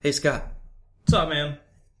Hey, Scott. What's up, man?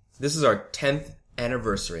 This is our 10th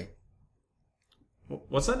anniversary.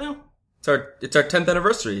 What's that now? It's our 10th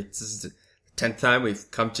anniversary. This is the 10th time we've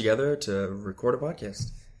come together to record a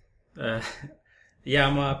podcast. Yeah,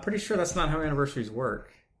 I'm pretty sure that's not how anniversaries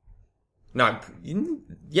work. No,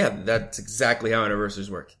 yeah, that's exactly how anniversaries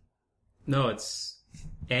work. No, it's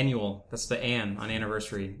annual. That's the an on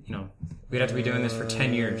anniversary. You know, we'd have to be doing this for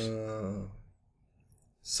 10 years.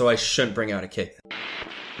 So I shouldn't bring out a cake.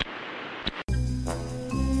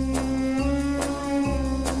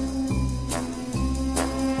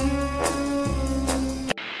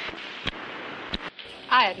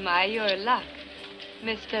 I admire your luck,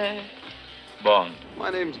 Mr. Bond. My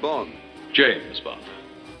name's Bond. James Bond.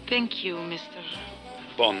 Thank you, Mr.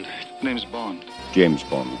 Bond. Name's Bond. James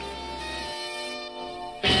Bond.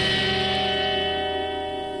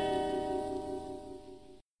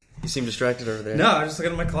 You seem distracted over there. No, I'm just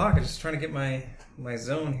looking at my clock. I'm just trying to get my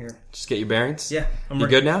zone here. Just get your bearings? Yeah, I'm You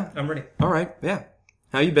ready. good now? I'm ready. All right, yeah.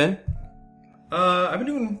 How you been? I've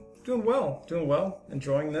been doing well.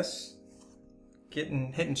 Enjoying this.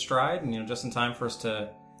 Hitting stride, and just in time for us to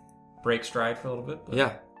break stride for a little bit. But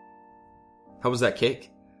Yeah. How was that cake?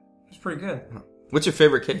 it's pretty good. What's your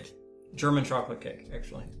favorite cake? German chocolate cake,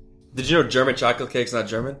 actually. Did you know German chocolate cake's not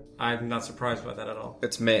German? I'm not surprised by that at all.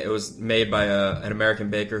 It was made by an American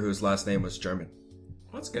baker whose last name was German.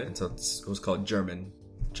 That's good. And so it was called German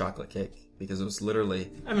chocolate cake because it was literally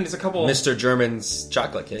I mean, it's a couple. Mr. German's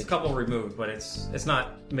chocolate cake. It's a couple removed, but it's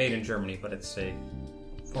not made in Germany, but it's a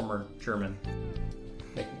former German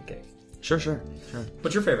making the cake. Sure.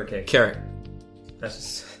 What's your favorite cake? Carrot. That's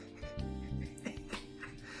just...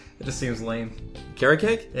 It just seems lame. Carrot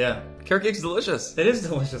cake? Yeah. Carrot cake's delicious. It is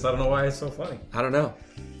delicious. I don't know why it's so funny. I don't know.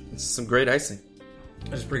 It's some great icing. It's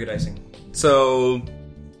just pretty good icing. So, I'm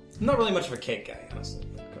not really much of a cake guy, honestly.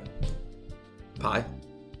 pie.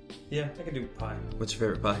 Yeah, I could do pie. What's your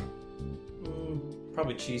favorite pie?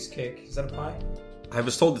 Probably cheesecake. Is that a pie? I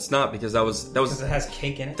was told it's not because Because it has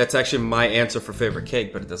cake in it. that's actually my answer for favorite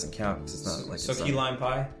cake, but it doesn't count 'cause it's not like So it's key not- lime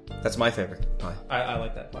pie. That's my favorite pie. I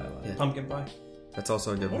like that pie a lot. Yeah. Pumpkin pie. That's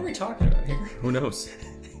also a good What are one. we talking about here? Who knows?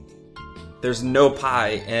 There's no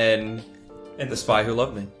pie in And The Spy Who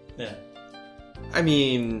Loved Me. Yeah. I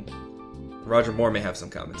mean, Roger Moore may have some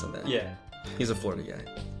comments on that. Yeah. He's a Florida guy.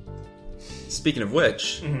 Speaking of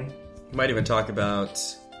which, we might even talk about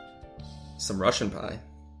some Russian pie.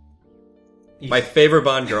 My favorite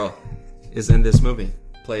Bond girl is in this movie,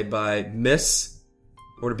 played by Miss,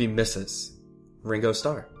 or to be Mrs. Ringo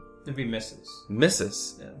Starr. It'd be Mrs.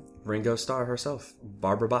 Mrs. Yeah. Ringo Starr herself,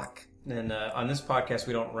 Barbara Bach. And on this podcast,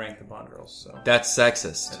 we don't rank the Bond girls, so That's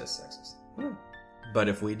sexist. that is sexist. But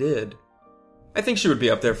if we did, I think she would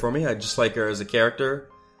be up there for me. I just like her as a character.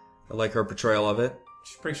 I like her portrayal of it.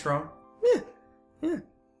 She's pretty strong. Yeah.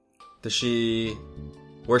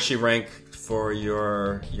 Where's she rank for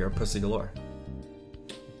your Pussy Galore?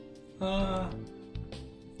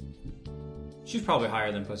 She's probably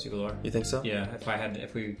higher than Pussy Galore. You think so? Yeah,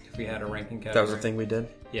 if we had a ranking category. That was the thing we did?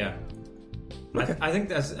 Yeah. Okay. I think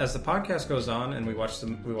as the podcast goes on and we watch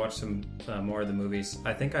some more of the movies,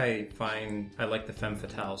 I think I like the femme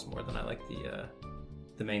fatales more than I like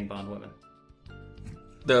the main Bond women.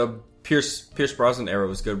 The Pierce Brosnan era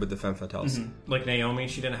was good with the femme fatales. Like Naomi,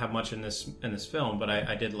 she didn't have much in this film, but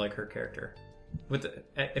I did like her character.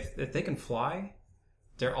 If they can fly,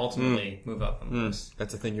 they're ultimately move up on the list.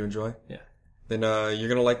 That's the thing you enjoy? Yeah. Then you're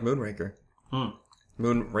gonna like Moonraker.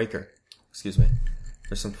 Moonraker. Excuse me.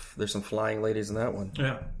 There's some flying ladies in that one.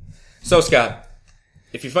 Yeah. So, Scott,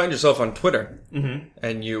 if you find yourself on Twitter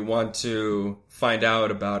and you want to find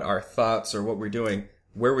out about our thoughts or what we're doing,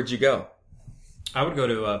 where would you go? I would go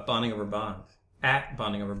to Bonding Over Bond. At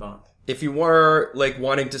Bonding Over Bond. If you were like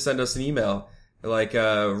wanting to send us an email, like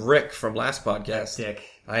Rick from last podcast. Dick.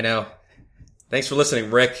 I know. Thanks for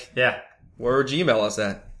listening, Rick. Yeah. Where would you email us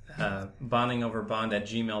at?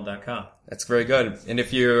 bondingoverbond@gmail.com. That's very good. And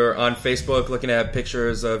if you're on Facebook looking at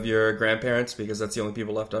pictures of your grandparents, because that's the only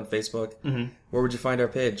people left on Facebook, where would you find our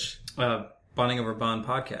page? Bonding Over Bond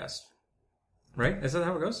podcast. Right? Is that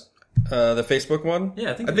how it goes? The Facebook one?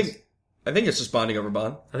 Yeah, I think it's just Bonding Over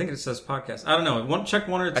Bond. I think it says podcast. I don't know. Check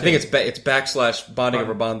one or two. I think it's backslash Bonding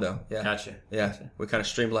Over Bond though. Yeah. Gotcha. Yeah. Gotcha. We kind of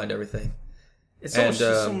streamlined everything. It's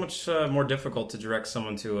so much more difficult to direct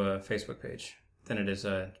someone to a Facebook page than it is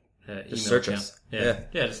a email Just search account. us. Yeah,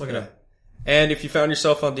 just look it up. And if you found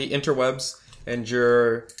yourself on the interwebs and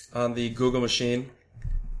you're on the Google machine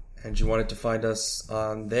and you wanted to find us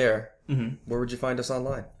on there, where would you find us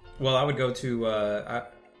online? Well, I would go to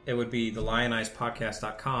it would be the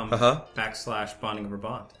lioneyepodcast.com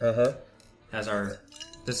 /bondingoverbond as our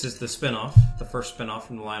This is the spinoff, the first spinoff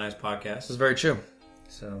from the Lion Eyes podcast. This is very true.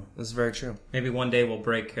 So This is very true. maybe one day we'll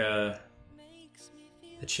break the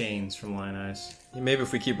chains from Lion Eyes. Maybe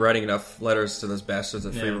if we keep writing enough letters to those bastards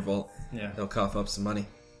at Free Yeah. Revolt, Yeah. they'll cough up some money.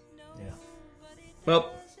 Yeah.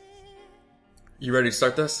 Well, you ready to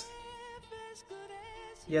start this?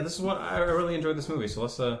 Yeah, this is what I really enjoyed this movie. So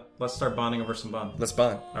let's start bonding over some Bond. Let's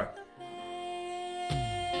bond. All right.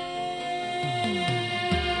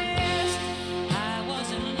 I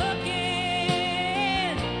wasn't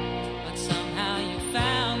looking, but somehow you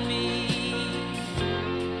found me.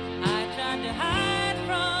 I tried to hide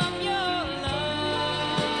from your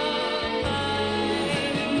love, but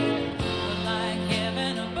like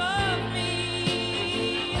heaven above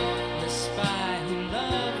me, the spy who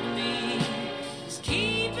loved me is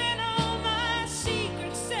keeping all my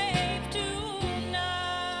secrets safe tonight.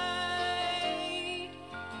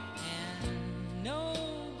 And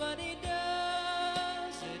nobody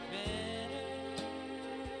does it better.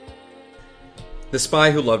 The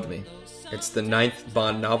Spy Who Loved Me. It's the 9th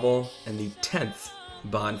Bond novel and the 10th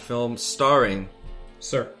Bond film starring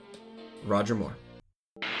Sir. Roger Moore.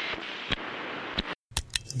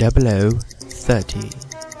 0030.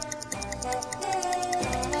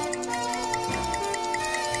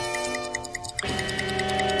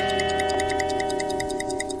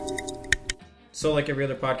 So like every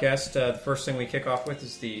other podcast, the first thing we kick off with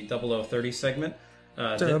is the 0030 segment.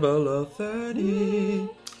 0030.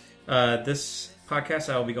 This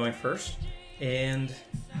podcast, I will be going first. And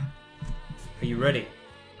are you ready?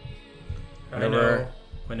 I know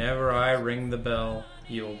whenever I ring the bell,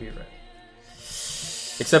 you will be ready.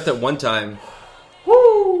 Except at one time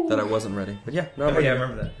that I wasn't ready. But yeah, no, I'm ready. Yeah, I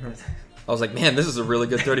remember that. I was like, man, this is a really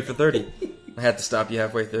good 30 for 30. I had to stop you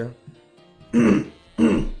halfway through. All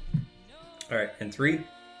right, in 3,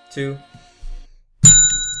 2.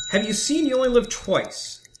 Have you seen You Only Live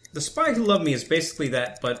Twice? The Spy Who Loved Me is basically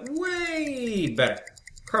that, but way better.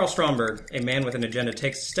 Karl Stromberg, a man with an agenda,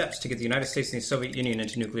 takes steps to get the United States and the Soviet Union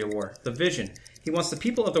into nuclear war. The vision. He wants the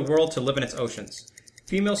people of the world to live in its oceans.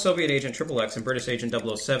 Female Soviet agent XXX and British agent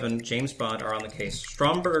 007, James Bond, are on the case.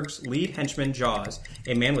 Stromberg's lead henchman, Jaws,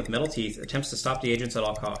 a man with metal teeth, attempts to stop the agents at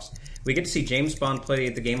all costs. We get to see James Bond play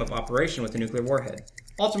the game of operation with the nuclear warhead.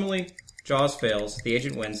 Ultimately, Jaws fails, the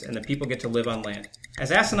agent wins, and the people get to live on land. As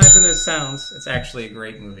asinine as it sounds, it's actually a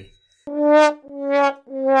great movie. I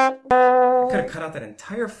could have cut out that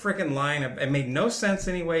entire freaking line. It made no sense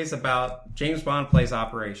anyways about James Bond plays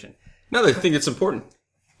Operation. No, I think it's important.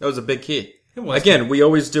 That was a big key. It was. Again, we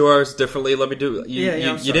always do ours differently. Let me do. You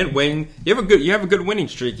I'm sorry. didn't win. You have a good winning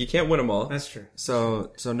streak. You can't win them all. That's true.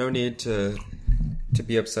 So no need to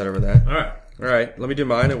be upset over that. All right. All right, let me do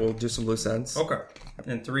mine, and we'll do some loose ends. Okay.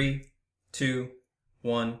 In 3, 2,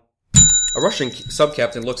 1. A Russian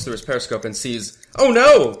sub-captain looks through his periscope and sees, oh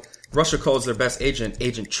no! Russia calls their best agent,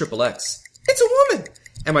 Agent XXX. It's a woman!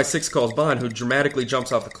 MI6 calls Bond, who dramatically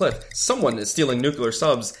jumps off a cliff. Someone is stealing nuclear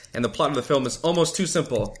subs, and the plot of the film is almost too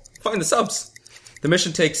simple. Find the subs! The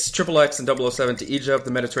mission takes XXX and 007 to Egypt,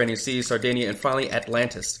 the Mediterranean Sea, Sardinia, and finally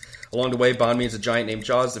Atlantis. Along the way, Bond meets a giant named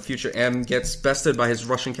Jaws. The future M gets bested by his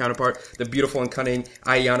Russian counterpart, the beautiful and cunning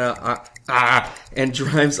Ayana and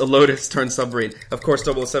drives a Lotus-turned submarine. Of course,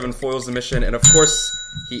 007 foils the mission, and of course,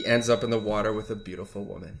 he ends up in the water with a beautiful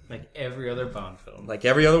woman. Like every other Bond film. Like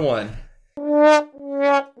every other one. I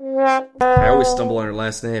always stumble on her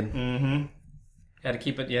last name. Mm-hmm. You had to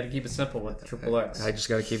keep it simple with the XXX. I just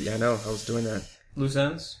gotta keep... Yeah, I know. I was doing that. Loose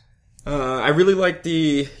ends? I really like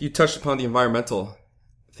you touched upon the environmental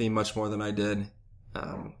theme much more than I did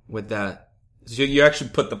with that. So you actually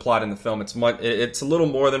put the plot in the film. It's a little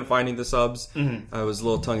more than finding the subs. Mm-hmm. I was a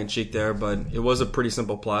little tongue-in-cheek there, but it was a pretty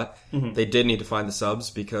simple plot. Mm-hmm. They did need to find the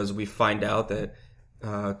subs because we find out that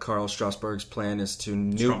Karl Strasberg's plan is to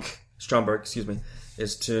nuke... Stromberg,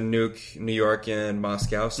 is to nuke New York and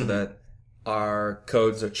Moscow so that our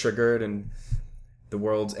codes are triggered and the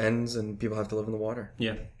world ends and people have to live in the water.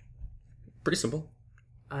 Yeah. Pretty simple.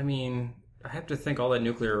 I mean, I have to think all that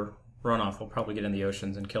nuclear runoff will probably get in the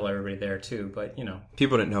oceans and kill everybody there too, but you know.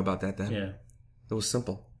 People didn't know about that then. Yeah. It was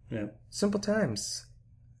simple. Yeah. Simple times.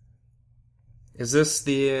 Is this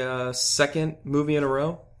the second movie in a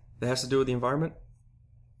row that has to do with the environment?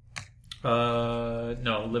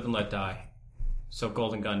 No, Live and Let Die. So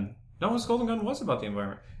Golden Gun. No, Golden Gun was about the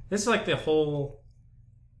environment. This is like the whole...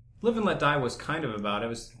 Live and Let Die was kind of about it.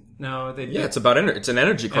 Was no, they it's about it's an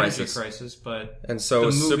energy crisis. But and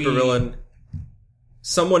so the movie... supervillain.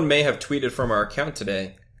 Someone may have tweeted from our account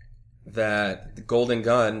today that the Golden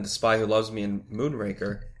Gun, The Spy Who Loves Me, and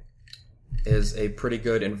Moonraker is a pretty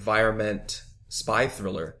good environment spy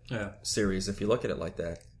thriller series if you look at it like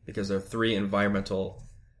that, because there are 3 environmental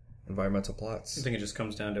environmental plots. I think it just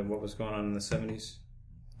comes down to what was going on in the 70s.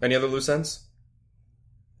 Any other loose ends?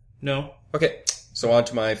 No. Okay, so on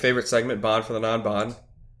to my favorite segment, Bond for the non-Bond.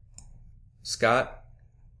 Scott,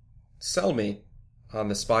 sell me on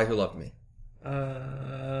The Spy Who Loved Me.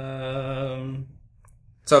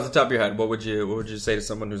 So off the top of your head, what would you say to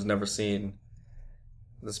someone who's never seen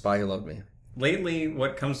The Spy Who Loved Me? Lately,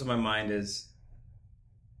 what comes to my mind is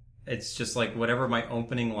it's just like whatever my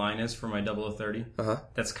opening line is for my 0030. Uh-huh.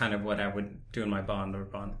 That's kind of what I would do in my Bond or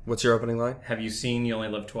Bond. What's your opening line? Have you seen You Only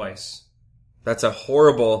Live Twice? That's a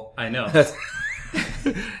horrible... I know.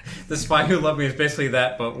 The Spy Who Loved Me is basically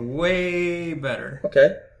that, but way better.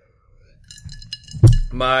 Okay.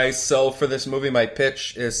 My sell for this movie, my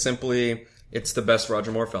pitch is simply, it's the best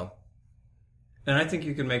Roger Moore film. And I think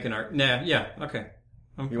you can make an art... Nah, yeah, okay.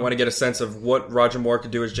 You want to get a sense of what Roger Moore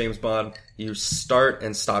could do as James Bond, you start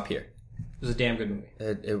and stop here. It was a damn good movie.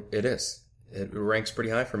 It is. It ranks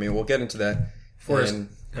pretty high for me. We'll get into that in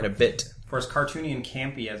a bit. For as cartoony and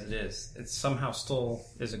campy as it is, it somehow still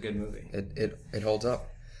is a good movie. It holds up.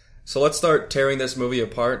 So let's start tearing this movie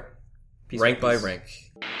apart, rank by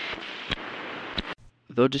rank.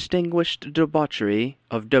 The distinguished debauchery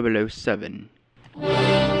of 007.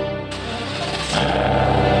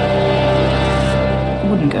 I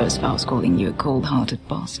wouldn't go as far as calling you a cold-hearted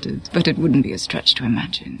bastard, but it wouldn't be a stretch to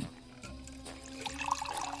imagine.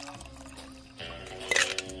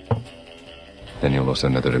 Then you'll also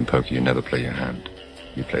know that in poker you never play your hand.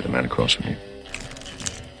 You play the man across from you.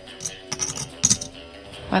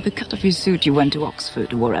 By the cut of your suit, you went to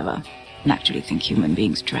Oxford or wherever. And actually think human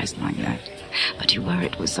beings dress like that. But you wear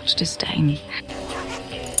it with such disdain.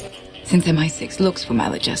 Since MI6 looks for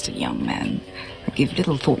maladjusted young men, I give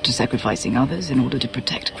little thought to sacrificing others in order to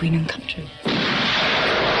protect Queen and country.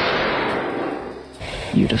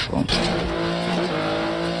 Beautiful.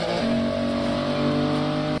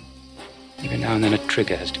 Every now and then a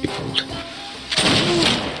trigger has to be pulled.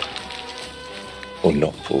 Or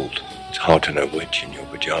not pulled. It's hard to know which in your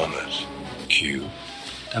pajamas. Q.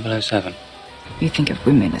 007. You think of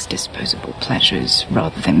women as disposable pleasures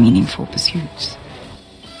rather than meaningful pursuits.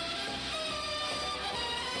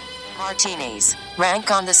 Martinis.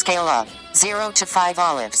 Rank on the scale of 0 to 5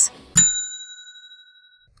 olives.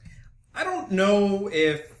 I don't know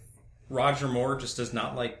if Roger Moore just does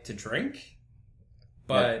not like to drink,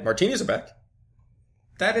 but martinis are back.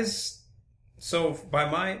 That is so. By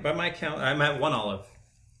my count, I'm at 1 olive.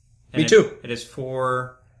 Me too. It is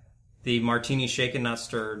for the martini shaken, not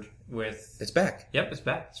stirred. With it's back. Yep, it's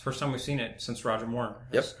back. It's the first time we've seen it since Roger Moore.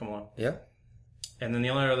 Yep, come on. Yeah. And then the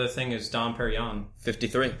only other thing is Dom Perignon.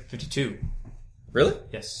 53. 52. Really?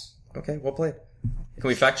 Yes. Okay, well played. Can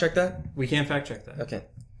we fact check that? We can fact check that. Okay.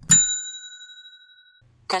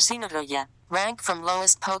 Casino Royale. Rank from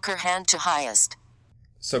lowest poker hand to highest.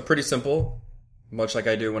 So pretty simple. Much like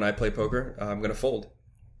I do when I play poker, I'm going to fold.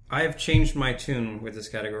 I have changed my tune with this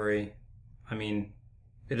category. I mean,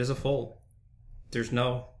 it is a fold. There's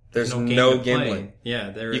no gambling. Yeah,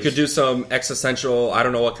 there is. You could do some existential, I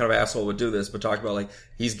don't know what kind of asshole would do this, but talk about like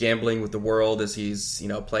he's gambling with the world as he's,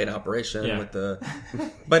 playing Operation with the...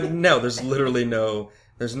 But no, there's literally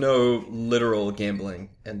there's no literal gambling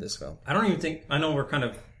in this film. I don't even think, I know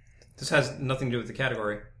this has nothing to do with the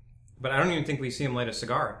category, but I don't even think we see him light a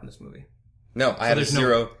cigar in this movie. No, I have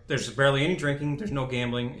zero. There's barely any drinking, there's no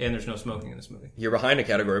gambling, and there's no smoking in this movie. You're behind a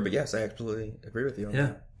category, but yes, I absolutely agree with you on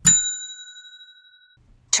that.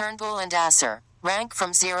 Turnbull and Asser. Rank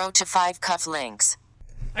from 0 to 5 cufflinks.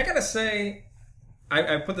 I gotta say,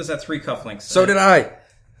 I put this at 3 cufflinks. So did I.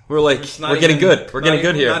 We're getting good. We're getting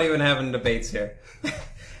good here. We're not even having debates here.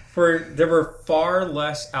 There were far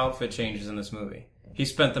less outfit changes in this movie. He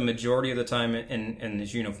spent the majority of the time in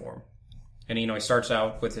his uniform. And, he starts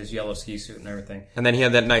out with his yellow ski suit and everything. And then he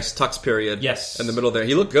had that nice tux period. Yes. In the middle there.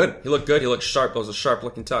 He looked good. He looked sharp. It was a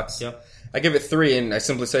sharp-looking tux. Yep. I give it 3, and I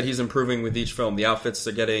simply said he's improving with each film. The outfits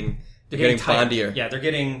are getting bondier. Yeah, they're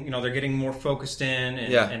getting more focused in,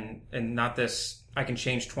 and not this. I can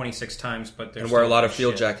change 26 times, but there's and wear a lot of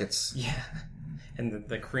field jackets. Yeah, and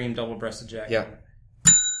the cream double-breasted jacket. Yeah.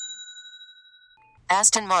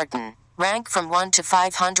 Aston Martin. Rank from 1 to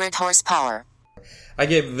 500 horsepower. I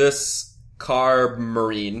gave this car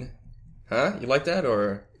Marine. Huh? You like that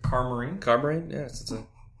or car Marine? Car Marine? Yes,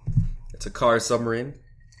 it's a car submarine.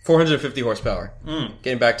 450 horsepower.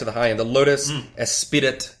 Getting back to the high end. The Lotus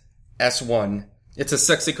Esprit S1. It's a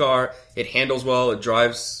sexy car. It handles well. It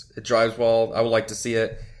drives well. I would like to see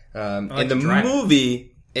it. In the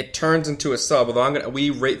movie, it turns into a sub. Although we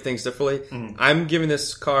rate things differently. I'm giving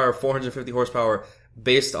this car 450 horsepower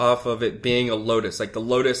based off of it being a Lotus. Like the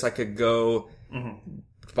Lotus, I could go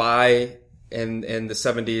buy in the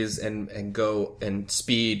 70s and go and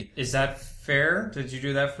speed. Is that fair? Did you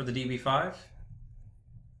do that for the DB5?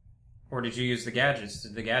 Or did you use the gadgets?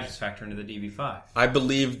 Did the gadgets factor into the DB5? I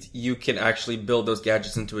believed you can actually build those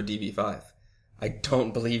gadgets into a DB5. I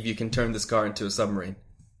don't believe you can turn this car into a submarine.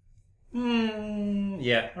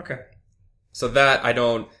 Yeah, okay. So that I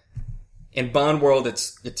don't. In Bond world,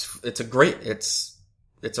 it's a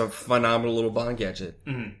phenomenal little Bond gadget.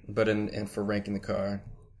 Mm-hmm. But and for ranking the car,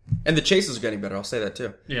 and the chases are getting better. I'll say that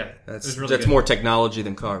too. Yeah, that's really that's good. More technology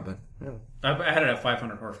than car, but yeah. I had it at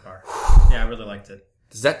 500 horsepower. Yeah, I really liked it.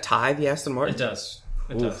 Does that tie the Aston Martin? It does.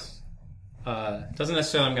 It Oof. does. Doesn't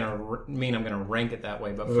necessarily mean I'm going to rank it that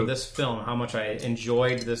way, but for this film, how much I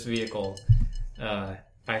enjoyed this vehicle, I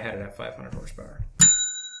had it at 500 horsepower.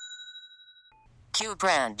 Q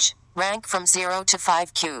branch. Rank from 0 to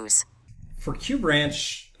 5 Qs. For Q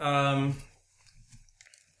branch, I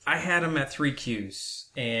had him at 3 Qs,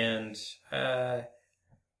 and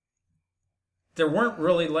there weren't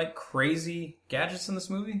really like crazy gadgets in this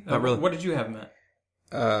movie. Not really. What did you have him at?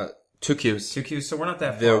 2 Qs. 2 Qs, so we're not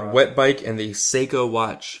that The far off. wet bike and the Seiko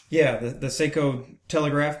watch. Yeah, the Seiko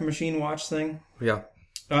telegraph machine watch thing. Yeah.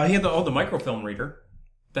 He had the microfilm reader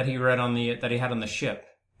that he read that he had on the ship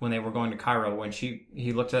when they were going to Cairo. When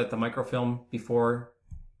he looked at the microfilm before.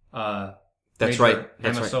 That's Major right.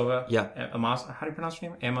 That's Amasova. right. Yeah. How do you pronounce her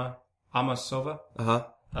name? Amasova.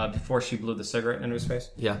 Before she blew the cigarette into his face.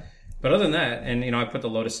 Yeah. But other than that, and I put the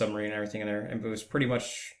Lotus submarine and everything in there, and it was pretty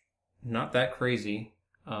much not that crazy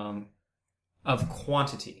of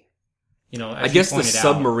quantity. I guess the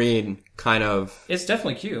submarine kind of. It's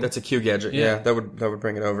definitely Q. That's a Q gadget. Yeah, that would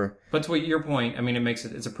bring it over. But to your point, I mean,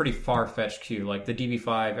 it's a pretty far-fetched Q. Like the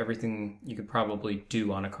DB5, everything you could probably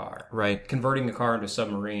do on a car. Right. Converting the car into a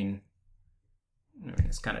submarine, I mean,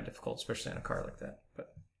 it's kind of difficult, especially in a car like that.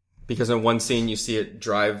 But because in one scene you see it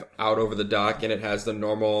drive out over the dock and it has the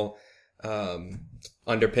normal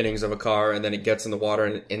underpinnings of a car, and then it gets in the water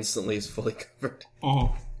and it instantly is fully covered.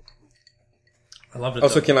 Oh. I loved it.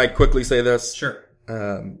 Also, can I quickly say this? Sure.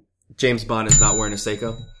 James Bond is not wearing a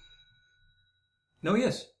Seiko. No, he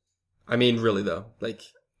is. I mean, really though, like.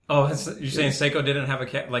 Oh, you're saying Seiko didn't have a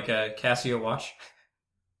Casio watch?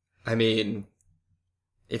 I mean,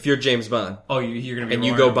 if you're James Bond, you're gonna be and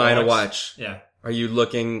you go buying a watch. Yeah. Are you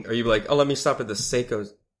like, oh, let me stop at the Seiko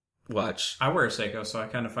watch? I wear a Seiko, so I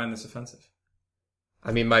kind of find this offensive.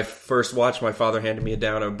 I mean, my first watch, my father handed me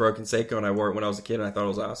down a broken Seiko, and I wore it when I was a kid, and I thought it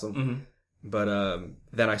was awesome. Mm-hmm. But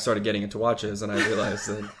then I started getting into watches, and I realized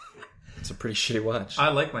that it's a pretty shitty watch. I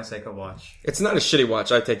like my Seiko watch. It's not a shitty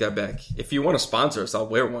watch. I take that back. If you want to sponsor us, I'll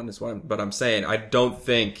wear one. But I'm saying I don't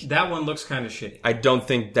think that one looks kind of shitty. I don't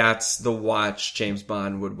think that's the watch James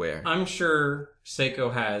Bond would wear. I'm sure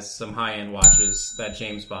Seiko has some high-end watches that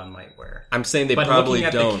James Bond might wear. I'm saying they but probably looking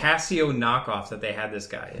at don't. The Casio knockoff that they had this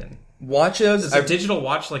guy in. Watches? Is a digital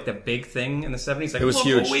watch like the big thing in the 70s? Like, it was look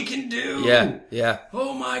huge. What we can do! Yeah.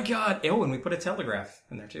 Oh my god! Oh, and we put a telegraph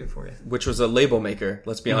in there too for you. Which was a label maker,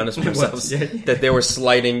 let's be honest with It was, ourselves. yeah. That they were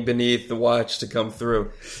sliding beneath the watch to come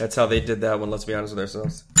through. That's how they did that one, let's be honest with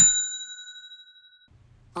ourselves.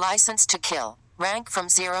 License to kill. Rank from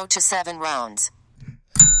 0 to 7 rounds.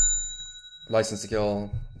 License to kill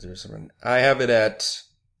 0 to 7. I have it at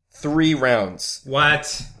 3 rounds.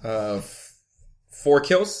 What? 4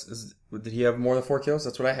 kills? Did he have more than 4 kills?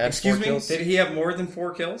 That's what I had. Excuse 4 me? kills? Did he have more than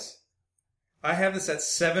 4 kills? I have this at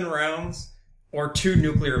 7 rounds or 2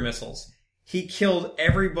 nuclear missiles. He killed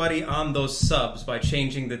everybody on those subs by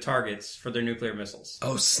changing the targets for their nuclear missiles.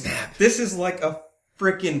 Oh, snap. This is like a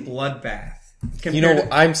freaking bloodbath.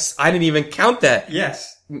 I didn't even count that.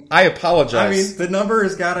 Yes. I apologize. I mean, the number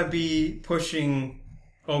has got to be pushing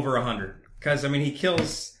over 100. Because, I mean, he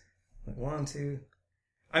kills 1, 2...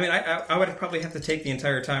 I mean, I would probably have to take the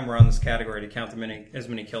entire time we're on this category to count as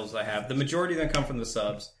many kills as I have. The majority of them come from the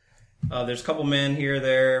subs. There's a couple men here,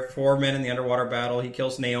 there, 4 men in the underwater battle. He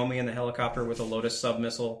kills Naomi in the helicopter with a Lotus sub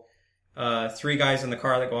missile. 3 guys in the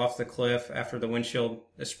car that go off the cliff after the windshield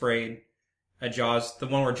is sprayed. Jaws, the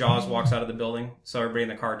one where Jaws walks out of the building. So everybody in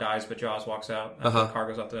the car dies, but Jaws walks out after the car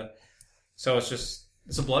goes off So it's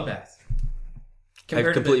a bloodbath. I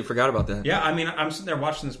completely forgot about that. Yeah, I mean, I'm sitting there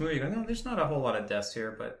watching this movie going, no, there's not a whole lot of deaths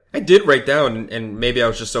here, but... I did write down, and maybe I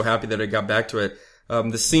was just so happy that I got back to it.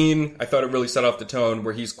 The scene, I thought it really set off the tone,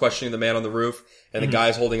 where he's questioning the man on the roof, and the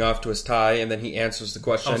guy's holding off to his tie, and then he answers the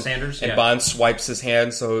question. Oh, Sanders? And Bond swipes his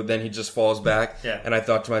hand, so then he just falls back. Yeah. And I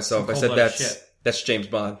thought to myself, I said, that's James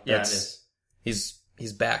Bond. Yeah, it is.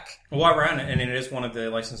 He's back. Well, while we're on it, and it is one of the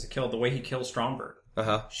License to Kill, the way he kills Stromberg.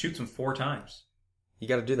 Shoots him 4 times. You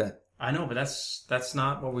gotta do that. I know, but that's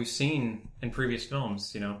not what we've seen in previous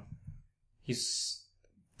films, you know.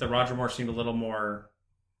 the Roger Moore seemed a little more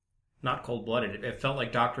not cold-blooded. It felt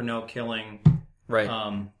like Dr. No killing Right.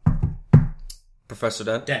 Professor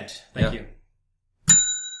Dent. Dent. Thank you.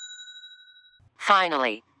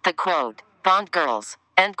 Finally, the quote, Bond girls,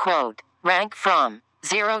 end quote, rank from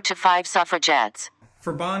 0 to 5 suffragettes.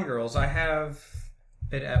 For Bond girls, I have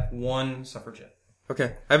it at 1 suffragette.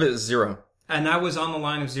 Okay. I have it at 0. And I was on the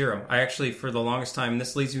line of 0. I actually, for the longest time,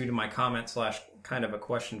 this leads me to my comment / kind of a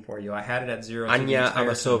question for you. I had it at 0. Anya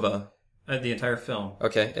Amasova. The entire film.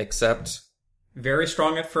 Okay, except... Very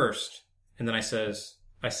strong at first. And then I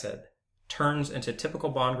said, turns into typical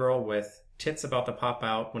Bond girl with tits about to pop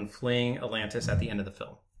out when fleeing Atlantis at the end of the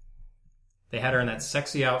film. They had her in that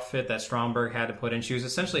sexy outfit that Stromberg had to put in. She was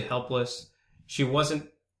essentially helpless. She wasn't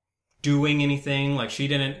doing anything. Like, she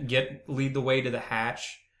didn't lead the way to the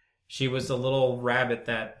hatch. She was the little rabbit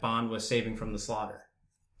that Bond was saving from the slaughter.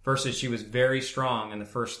 Versus she was very strong in the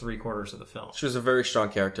first 3/4 of the film. She was a very strong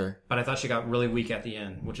character. But I thought she got really weak at the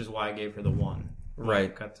end, which is why I gave her the 1.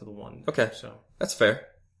 Right. Got to the 1. Okay. So that's fair.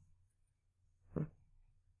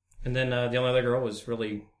 And then the only other girl was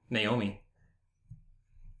really Naomi.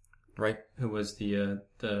 Right. Who was the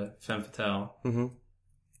femme fatale. Mm-hmm.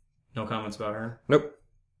 No comments about her? Nope.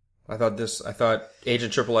 I thought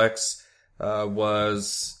Agent Triple X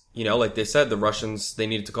was, like they said, the Russians, they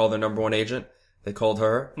needed to call their number 1 agent. They called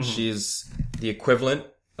her. Mm-hmm. She's the equivalent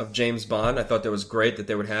of James Bond. I thought that was great that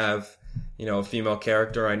they would have, a female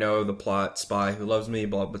character. I know the plot, spy who loves me,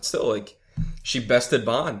 blah, but still, she bested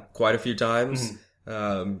Bond quite a few times.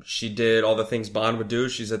 Mm-hmm. She did all the things Bond would do.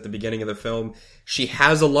 She's at the beginning of the film. She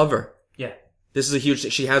has a lover. Yeah. This is a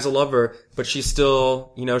huge, she has a lover, but she's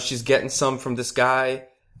still, she's getting some from this guy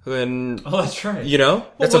who, oh, that's right.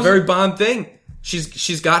 That's a very Bond thing.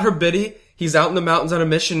 She's got her biddy. He's out in the mountains on a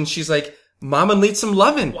mission. And she's like, Mama needs some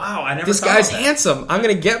loving. Wow, I never This thought guy's of that. handsome. I'm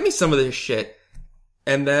going to get me some of this shit.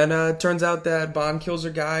 And then it turns out that Bond kills her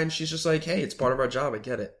guy, and she's just like, hey, it's part of our job. I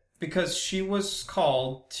get it. Because she was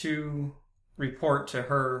called to report to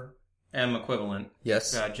her M equivalent.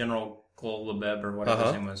 Yes. General Golubeb or whatever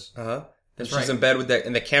his name was. Uh-huh. And That's she's in bed with that,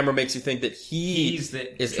 and the camera makes you think that He's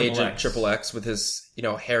is Agent Triple X with his,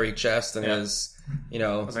 hairy chest and his, I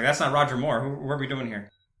was like, that's not Roger Moore. What are we doing here?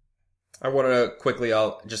 I want to quickly,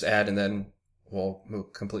 I'll just add and then we'll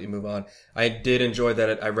completely move on. I did enjoy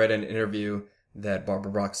that. I read an interview that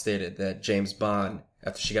Barbara Brock stated that James Bond,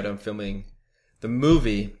 after she got done filming the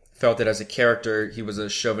movie, felt that as a character, he was a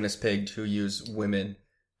chauvinist pig who used women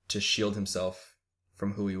to shield himself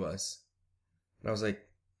from who he was. And I was like...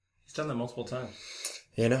 He's done that multiple times.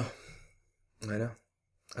 Yeah, I know.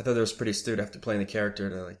 I thought that was pretty astute after playing the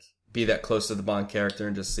character to be that close to the Bond character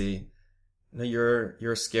and just see... You're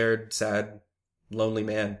a scared, sad, lonely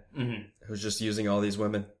man who's just using all these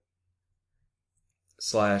women.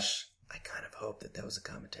 / I kind of hope that was a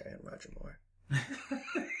commentary on Roger Moore. I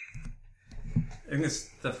think it's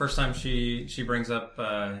the first time she brings up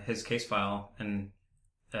his case file and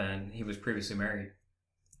he was previously married.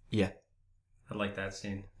 Yeah. I like that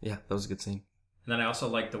scene. Yeah, that was a good scene. And then I also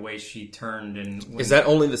like the way she turned and... Is that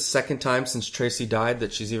only the second time since Tracy died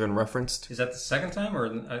that she's even referenced? Is that the second time? Or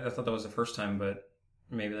I thought that was the first time, but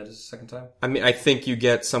maybe that is the second time? I mean, I think you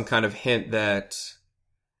get some kind of hint that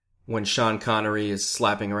when Sean Connery is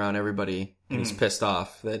slapping around everybody and he's pissed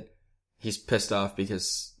off, that he's pissed off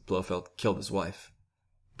because Blofeld killed his wife.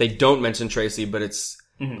 They don't mention Tracy, but it's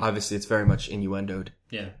obviously it's very much innuendoed.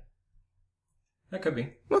 Yeah. That could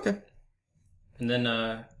be. Okay. And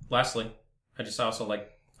then lastly... I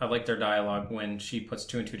like their dialogue when she puts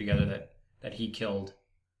 2 and 2 together that he killed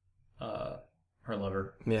her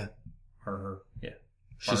lover. Yeah. Yeah.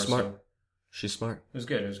 She's smart. She's smart. It was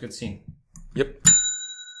good. It was a good scene. Yep.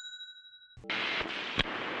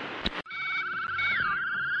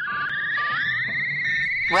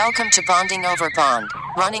 Welcome to Bonding Over Bond,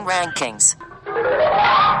 running rankings.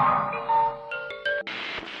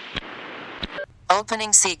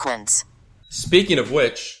 Opening sequence. Speaking of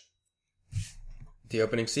which... The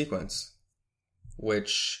opening sequence,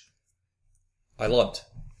 which I loved.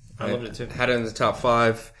 I loved it too. Had it in the top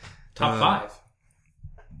 5. Top 5?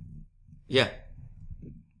 Yeah.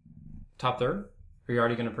 Top 3rd? Are you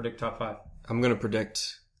already going to predict top 5? I'm going to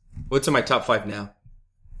predict... What's in my top 5 now?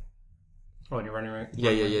 Oh, and you're running right?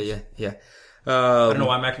 Yeah. I don't know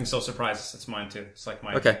why I'm acting so surprised. It's mine too. It's like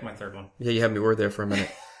my 3rd one. Yeah, you had me word there for a minute.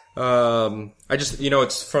 I just,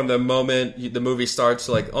 it's from the moment the movie starts,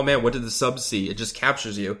 oh man, what did the sub see? It just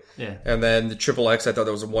captures you. Yeah. And then the Triple X, I thought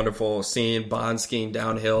that was a wonderful scene. Bond skiing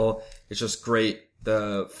downhill. It's just great.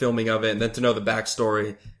 The filming of it. And then to know the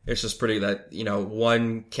backstory, it's just pretty that,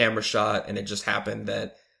 one camera shot and it just happened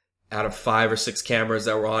that out of 5 or 6 cameras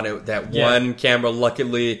that were on it, that one camera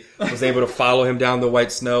luckily was able to follow him down the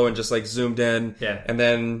white snow and just like zoomed in. Yeah. And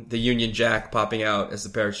then the Union Jack popping out as the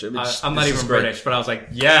parachute. I'm not even British, but I was like,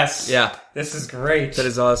 yes! Yeah. This is great. That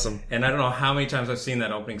is awesome. And I don't know how many times I've seen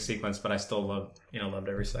that opening sequence, but I still loved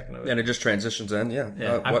every second of it. And it just transitions in,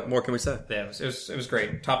 what more can we say? Yeah, it was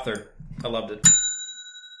great. Top third. I loved it.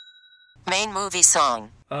 Main movie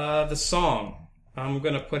song. The song. I'm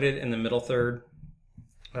going to put it in the middle third.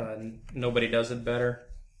 Nobody Does It Better.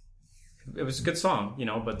 It was a good song,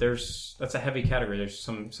 but that's a heavy category. There's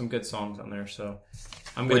some good songs on there, so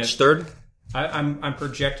I'm gonna. Which third? I'm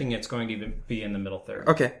projecting it's going to be in the middle third.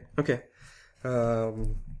 Okay.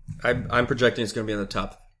 I'm projecting it's going to be in the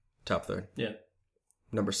top third. Yeah.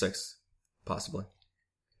 Number 6, possibly.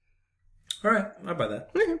 All right, I buy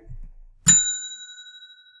that.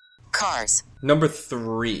 Cars. Number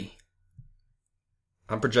 3.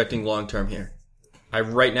 I'm projecting long term here. I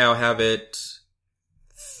right now have it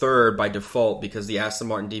third by default because the Aston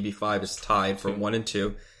Martin DB5 is tied for 1 and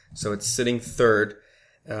 2. So it's sitting third.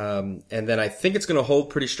 And then I think it's going to hold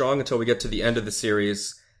pretty strong until we get to the end of the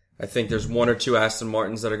series. I think there's 1 or 2 Aston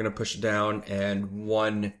Martins that are going to push it down and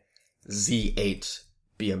 1 Z8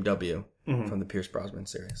 BMW from the Pierce Brosnan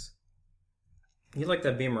series. You like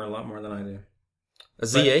that Beamer a lot more than I do. A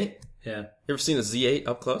Z8? Yeah. You ever seen a Z8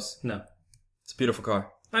 up close? No. It's a beautiful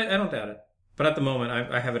car. I don't doubt it. But at the moment,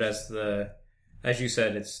 I have it as as you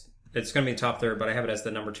said, it's going to be top third, but I have it as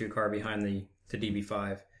the number 2 car behind the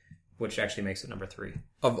DB5, which actually makes it number 3.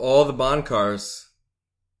 Of all the Bond cars,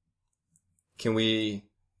 you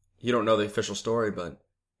don't know the official story, but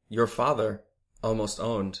your father almost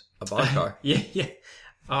owned a Bond car. Yeah.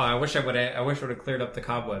 Oh, I wish I would have cleared up the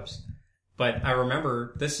cobwebs. But I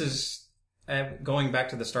remember, this is going back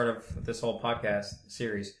to the start of this whole podcast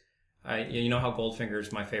series. You know how Goldfinger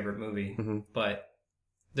is my favorite movie, but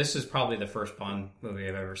this is probably the first Bond movie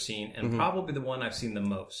I've ever seen, and probably the one I've seen the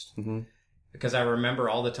most. Because I remember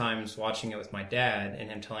all the times watching it with my dad and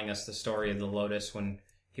him telling us the story of the Lotus when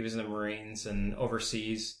he was in the Marines and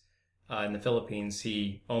overseas in the Philippines.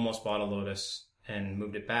 He almost bought a Lotus and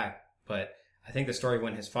moved it back, but I think the story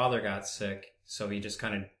when his father got sick, so he just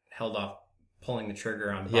kind of held off pulling the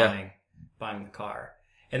trigger on buying the car.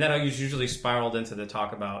 And then I was usually spiraled into the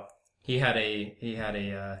talk about he had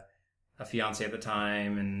a fiance at the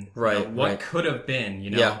time, and what could have been,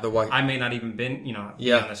 I may not even been, be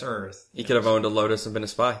on this earth. He could have owned a Lotus and been a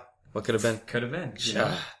spy. What could have been? Could have been.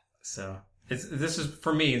 So this is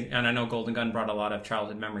for me, and I know Golden Gun brought a lot of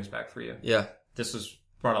childhood memories back for you. Yeah, this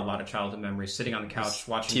brought a lot of childhood memories. Sitting on the couch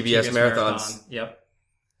watching TBS marathons. Marathon. Yep.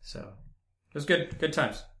 So it was good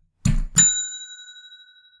times.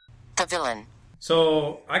 The villain.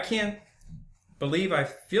 So I can't believe I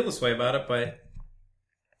feel this way about it, but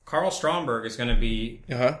Karl Stromberg is going to be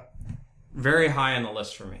very high on the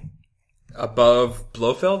list for me. Above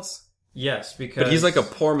Blofeld's? Yes, because... But he's like a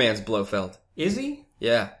poor man's Blofeld. Is he?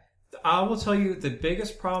 Yeah. I will tell you, the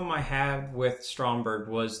biggest problem I had with Stromberg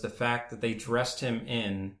was the fact that they dressed him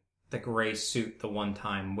in the gray suit the one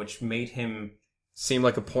time, which made him... Seem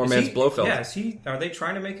like a poor man's Blofeld. Yeah, are they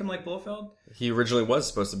trying to make him like Blofeld? He originally was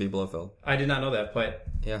supposed to be Blofeld. I did not know that, but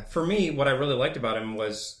for me, what I really liked about him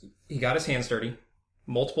was he got his hands dirty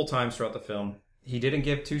multiple times throughout the film. He didn't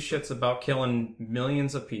give 2 shits about killing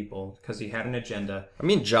millions of people because he had an agenda. I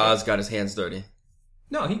mean, Jaws got his hands dirty.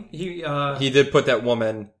 No, he did put that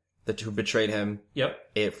woman who betrayed him. Yep.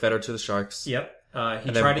 It fed her to the sharks. Yep.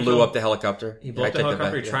 He tried to blew up the helicopter. He blew up the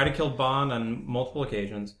helicopter. He tried to kill Bond on multiple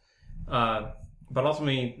occasions. But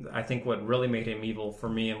ultimately, I think what really made him evil for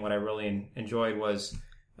me and what I really enjoyed was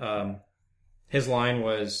his line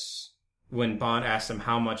was when Bond asked him,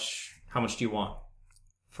 how much do you want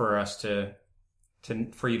for us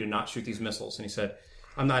for you to not shoot these missiles? And he said,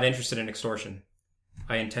 I'm not interested in extortion.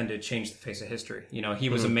 I intend to change the face of history. He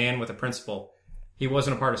was a man with a principle. He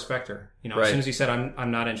wasn't a part of Spectre. As soon as he said,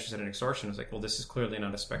 I'm not interested in extortion, I was like, well, this is clearly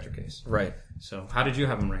not a Spectre case. Right. So how did you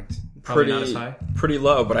have him ranked? Probably not as high? Pretty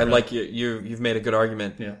low, but I like you've made a good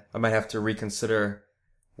argument. Yeah. I might have to reconsider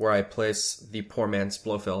where I place the poor man's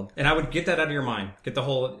Blofeld. And I would get that out of your mind. Get the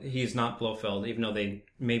whole, he's not Blofeld, even though they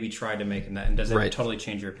maybe tried to make him that. And does that totally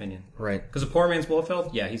change your opinion? Right. Because a poor man's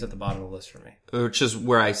Blofeld, he's at the bottom of the list for me. Which is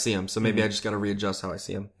where I see him. So maybe I just got to readjust how I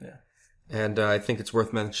see him. Yeah. And I think it's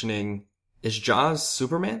worth mentioning, is Jaws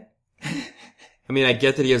Superman? I mean, I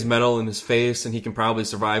get that he has metal in his face and he can probably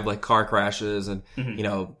survive like car crashes and,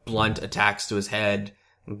 blunt attacks to his head.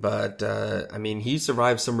 But, I mean, he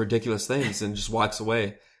survives some ridiculous things and just walks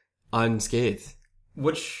away unscathed.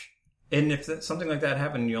 And if something like that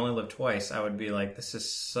happened and you only live twice, I would be like, this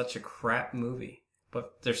is such a crap movie.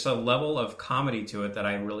 but there's a level of comedy to it that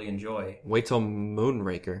I really enjoy. Wait till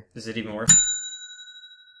Moonraker. Is it even worse?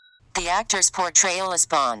 The actor's portrayal as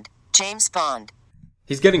Bond, James Bond.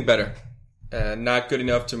 He's getting better. Not good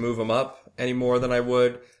enough to move him up any more than I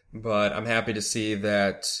would, but I'm happy to see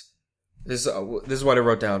that. This is what I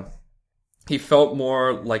wrote down. He felt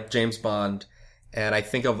more like James Bond, and I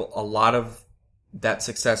think of a lot of that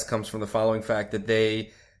success comes from the following fact that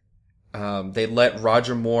they let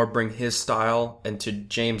Roger Moore bring his style into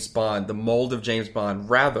James Bond, the mold of James Bond,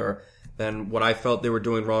 rather than what I felt they were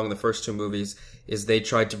doing wrong in the first two movies, is they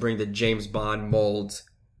tried to bring the James Bond mold,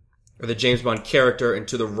 or the James Bond character,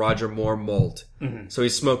 into the Roger Moore mold. Mm-hmm. So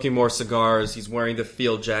he's smoking more cigars, he's wearing the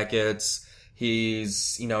field jackets,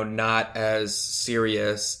 he's, not as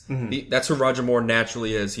serious. Mm-hmm. That's who Roger Moore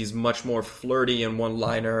naturally is. He's much more flirty and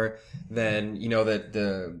one-liner than,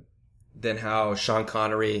 than how Sean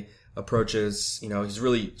Connery approaches.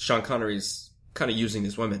 Sean Connery's kind of using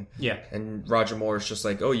these women. Yeah. And Roger Moore is just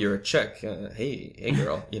like, oh, you're a chick. Hey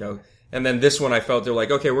girl, And then this one I felt they're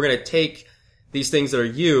like, okay, we're going to take these things that are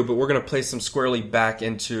you, but we're going to place them squarely back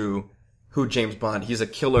into who James Bond. He's a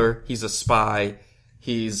killer. He's a spy.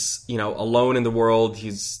 He's, alone in the world.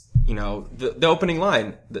 He's, the opening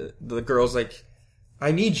line, the girl's like,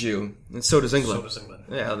 I need you. And so does England.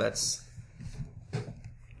 Yeah, that's...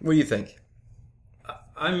 What do you think?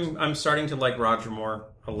 I'm starting to like Roger Moore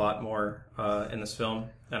a lot more in this film.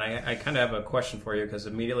 And I kind of have a question for you, because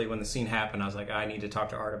immediately when the scene happened, I was like, I need to talk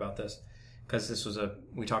to Art about this. Because this was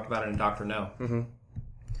we talked about it in Dr. No. Mm-hmm.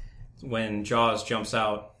 When Jaws jumps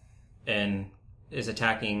out and is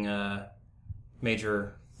attacking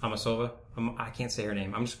Major Amasova. I can't say her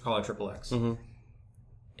name. I'm just going to call her XXX. Mm-hmm.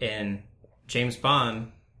 And James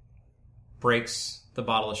Bond breaks the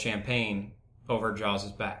bottle of champagne over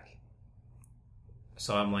Jaws' back.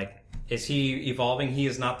 So I'm like, is he evolving? He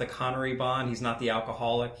is not the Connery Bond. He's not the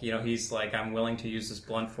alcoholic. He's like, I'm willing to use this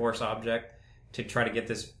blunt force object to try to get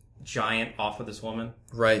this giant off of this woman.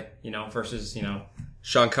 Right. Versus,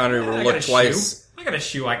 Sean Connery will look twice. I got a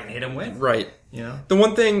shoe I can hit him with. Right. The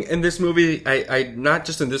one thing in this movie, I not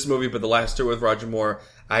just in this movie, but the last two with Roger Moore,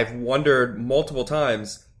 I've wondered multiple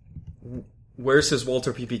times, where's his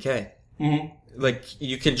Walter PPK? Mm-hmm. Like,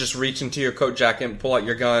 you can just reach into your coat jacket and pull out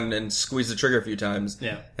your gun and squeeze the trigger a few times.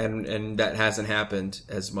 Yeah. And that hasn't happened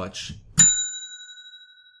as much.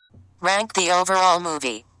 Rank the overall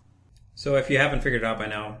movie. So if you haven't figured it out by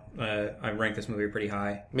now, I rank this movie pretty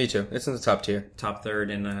high. Me too. It's in the top tier. Top third,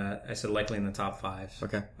 and I said likely in the top 5.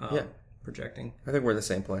 Okay. Yeah. Projecting. I think we're in the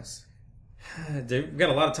same place. We've got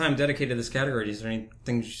a lot of time dedicated to this category. Is there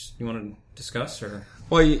anything you want to discuss? Or?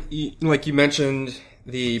 Well, like you mentioned,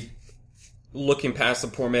 the looking past the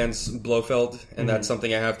poor man's Blofeld, and that's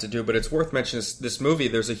something I have to do. But it's worth mentioning this movie,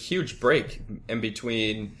 there's a huge break in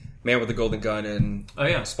between Man with the Golden Gun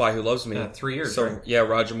and Spy Who Loves Me. 3 years. So, right? yeah,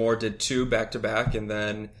 Roger Moore did 2 back-to-back, and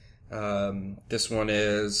then this one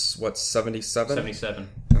is, 77? 77.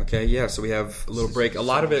 Okay, yeah, so we have a little break. A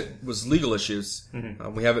lot of it was legal issues.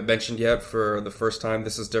 Mm-hmm. We haven't mentioned yet for the first time.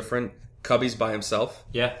 This is different. Cubby's by himself.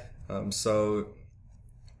 Yeah. So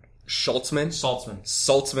Saltzman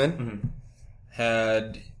mm-hmm.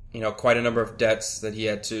 had, quite a number of debts that he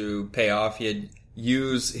had to pay off. He had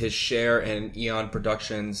used his share in Eon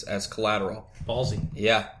Productions as collateral. Ballsy.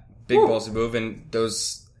 Yeah, big ballsy move. And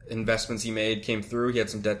those investments he made came through. He had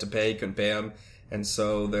some debt to pay, couldn't pay them. And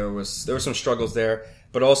so there were some struggles there.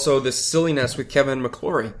 But also this silliness with Kevin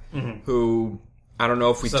McClory, who, I don't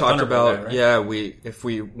know if we talked about, guy, right? If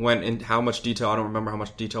we went in how much detail, I don't remember how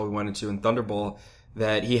much detail we went into in Thunderball,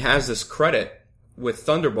 that he has this credit with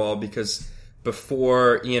Thunderball because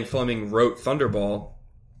before Ian Fleming wrote Thunderball,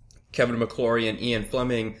 Kevin McClory and Ian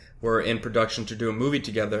Fleming were in production to do a movie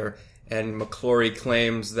together, and McClory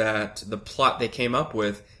claims that the plot they came up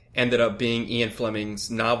with ended up being Ian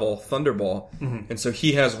Fleming's novel, Thunderball. Mm-hmm. And so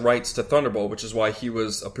he has rights to Thunderball, which is why he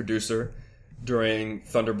was a producer during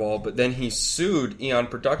Thunderball. But then he sued Eon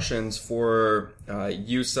Productions for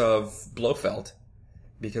use of Blofeld,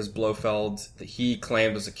 because Blofeld, he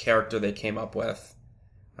claimed, was a character they came up with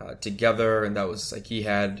together, and that was like he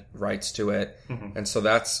had rights to it. Mm-hmm. And so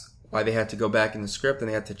that's why they had to go back in the script, and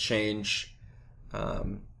they had to change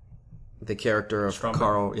the character of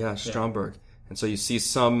Carl Stromberg. And so you see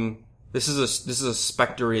this is a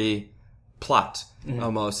Spectre-y plot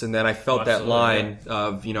almost. And then I felt that line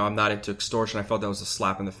of, I'm not into extortion. I felt that was a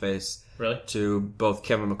slap in the face. Really? To both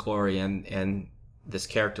Kevin McClory and this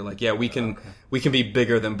character. Like, we can be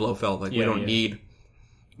bigger than Blofeld. Like, we don't need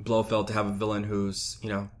Blofeld to have a villain who's,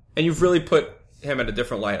 and you've really put him at a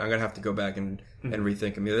different light. I'm going to have to go back and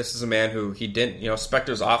rethink him. This is a man who he didn't,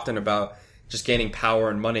 Spectre's often about just gaining power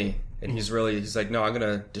and money. and he's like, no, I'm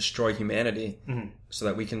going to destroy humanity so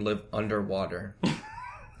that we can live underwater.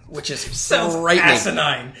 Which is frightening.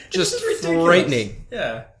 Asinine. Just frightening.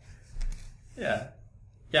 Yeah.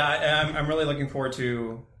 I'm really looking forward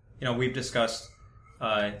to. We've discussed.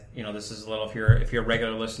 This is a little. If you're a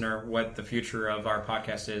regular listener, what the future of our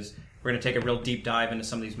podcast is. We're going to take a real deep dive into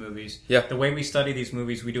some of these movies. Yeah. The way we study these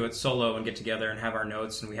movies, we do it solo and get together and have our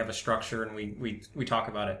notes and we have a structure and we talk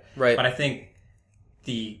about it. Right. But I think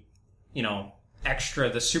the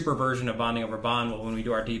super version of Bonding Over Bond, well, when we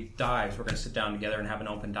do our deep dives, we're going to sit down together and have an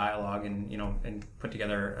open dialogue and and put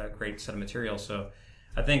together a great set of material. So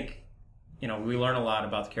I think, we learn a lot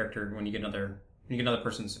about the character when you get another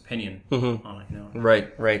person's opinion on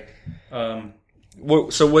it. Right.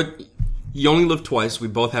 So what? You Only Live Twice, we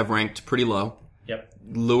both have ranked pretty low. Yep.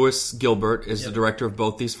 Lewis Gilbert is the director of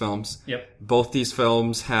both these films. Yep. Both these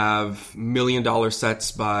films have $1 million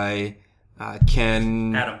sets by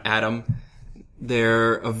Ken Adam.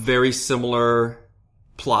 They're a very similar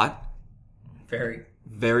plot. Very.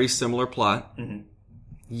 Very similar plot. Mm-hmm.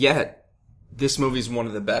 Yet, this movie's one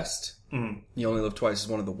of the best. Mm-hmm. You Only Live Twice is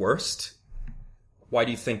one of the worst. Why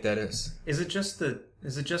do you think that is? Is it just the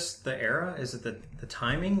era? Is it the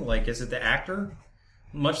timing? Like, is it the actor?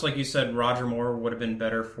 Much like you said, Roger Moore would have been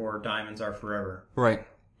better for Diamonds Are Forever. Right.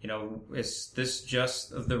 Is this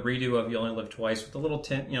just the redo of You Only Live Twice with a little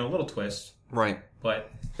little twist? Right. But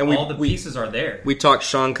all the pieces are there. We talked.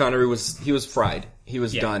 Sean Connery was fried. He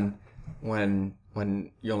was done when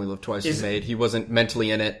You Only Live Twice was made. He wasn't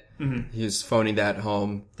mentally in it. Mm-hmm. He was phoning that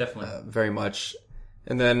home. Definitely. Very much.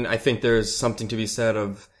 And then I think there's something to be said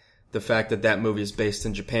of the fact that movie is based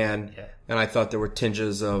in Japan. Yeah. And I thought there were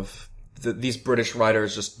tinges of these British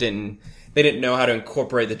writers just didn't know how to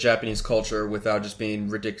incorporate the Japanese culture without just being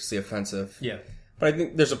ridiculously offensive. Yeah. But I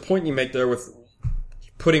think there's a point you make there with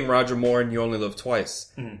putting Roger Moore in You Only Live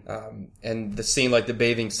Twice. Mm-hmm. And the scene, like the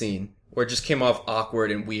bathing scene, where it just came off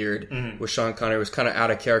awkward and weird with Sean Connery, was kind of out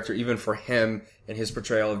of character even for him and his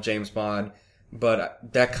portrayal of James Bond.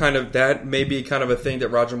 But that may be kind of a thing that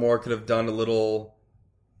Roger Moore could have done a little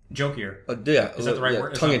jokier. Is that the right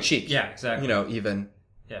word? Tongue in cheek. Yeah, exactly. Even.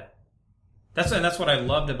 Yeah. That's what I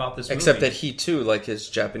loved about this movie. Except that he too, like his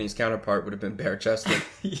Japanese counterpart, would have been bare chested.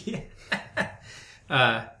 Yeah.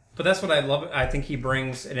 But that's what I love. I think he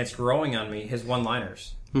brings, and it's growing on me, his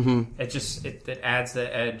one-liners. Mm-hmm. It adds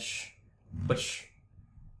the edge, which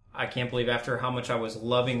I can't believe after how much I was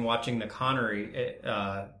loving watching the Connery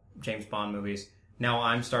James Bond movies. Now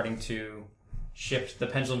I'm starting to shift. The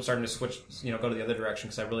pendulum's starting to switch, go to the other direction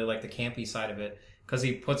because I really like the campy side of it. Because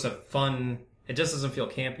he puts a fun. It just doesn't feel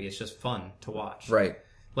campy. It's just fun to watch. Right.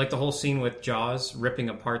 Like the whole scene with Jaws ripping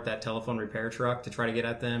apart that telephone repair truck to try to get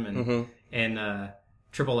at them, and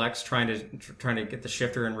Triple X trying to get the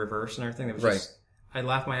shifter in reverse and everything. It was just, I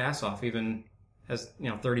laughed my ass off even as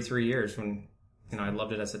 33 years when I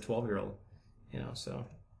loved it as a 12-year-old. So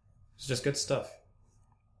it's just good stuff.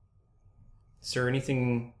 Is there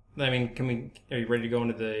anything? I mean, are you ready to go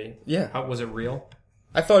into the? Yeah. How was it real?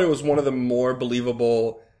 I thought it was one of the more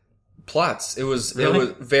believable plots. It was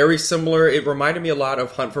very similar. It reminded me a lot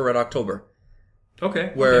of Hunt for Red October.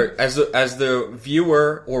 Okay. Where as the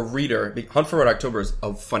viewer or reader, Hunt for Red October is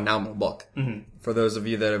a phenomenal book. Mm-hmm. For those of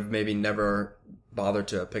you that have maybe never bothered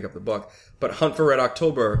to pick up the book, but Hunt for Red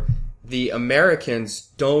October, the Americans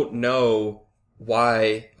don't know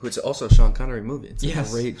why. It's also a Sean Connery movie. It's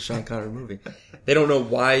a great Sean Connery movie. They don't know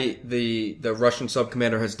why the Russian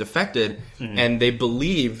sub-commander has defected, and they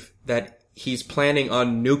believe that he's planning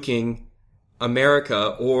on nuking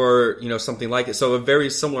America or, something like it. So a very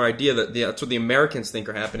similar idea that's what the Americans think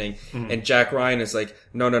are happening. Mm-hmm. And Jack Ryan is like,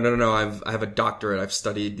 no. I have a doctorate. I've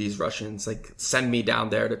studied these Russians. Like, send me down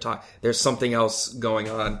there to talk. There's something else going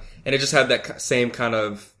on. And it just had that same kind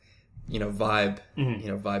of, vibe,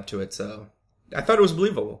 vibe to it. So I thought it was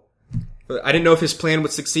believable. But I didn't know if his plan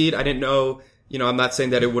would succeed. I didn't know, I'm not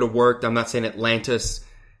saying that it would have worked. I'm not saying Atlantis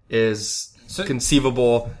is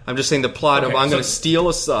conceivable. I'm just saying the plot of I'm going to steal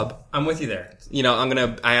a sub. I'm with you there.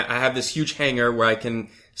 I have this huge hangar where I can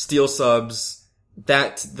steal subs.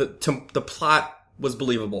 That the plot was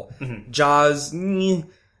believable. Mm-hmm. Jaws,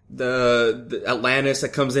 the Atlantis that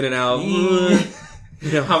comes in and out.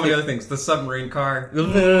 How many other things? The submarine car.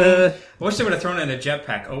 I wish they would have thrown in a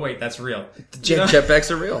jetpack. Oh wait, that's real.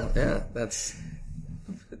 Jetpacks are real. Yeah, that's.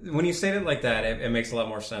 When you say it like that, it makes a lot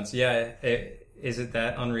more sense. Yeah. Is it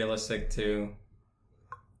that unrealistic to,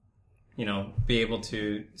 be able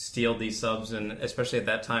to steal these subs, and especially at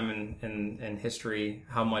that time in history,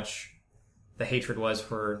 how much the hatred was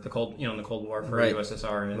for the Cold War for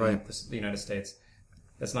USSR and the United States?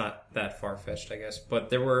 That's not that far fetched, I guess.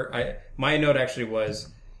 But my note actually was,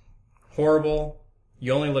 horrible,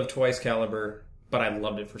 you only live twice caliber, but I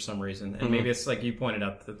loved it for some reason. And maybe it's like you pointed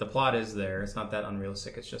out, that the plot is there. It's not that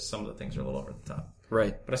unrealistic. It's just some of the things are a little over the top.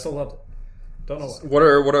 Right. But I still loved it. Don't know why.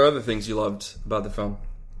 What are other things you loved about the film?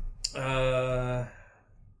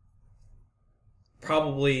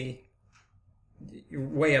 Probably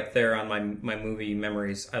way up there on my movie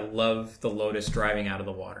memories. I love the Lotus driving out of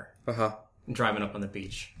the water. Uh-huh. And driving up on the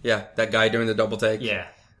beach. Yeah, that guy doing the double take. Yeah.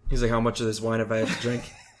 He's like, how much of this wine have I had to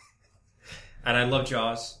drink? And I love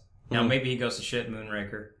Jaws. Now, maybe he goes to shit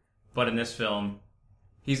Moonraker. But in this film,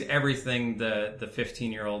 he's everything the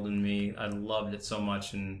 15-year-old in me. I loved it so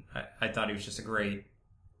much, and I thought he was just a great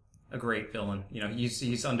villain. You know,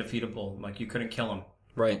 he's undefeatable. Like, you couldn't kill him.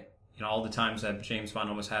 Right. You know, all the times that James Bond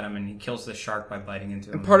almost had him, and he kills the shark by biting into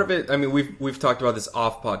him. And part of it, I mean, we've talked about this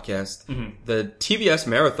off podcast. The TBS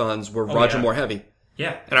marathons were Roger Moore heavy.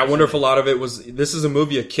 Yeah. And I wonder if a lot of it was, this is a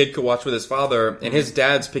movie a kid could watch with his father, and his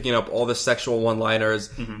dad's picking up all the sexual one-liners,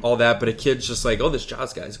 all that, but a kid's just like, oh, this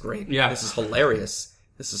Jaws guy's great. Yeah. This is hilarious.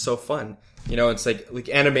 This is so fun. You know, it's like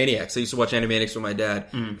Animaniacs. I used to watch Animaniacs with my dad,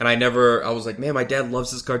 and I was like, man, my dad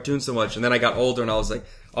loves this cartoon so much. And then I got older, and I was like,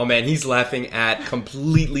 oh man, he's laughing at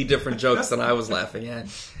completely different jokes than I was laughing at.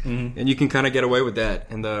 And you can kind of get away with that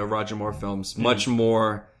in the Roger Moore films, much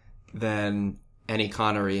more than any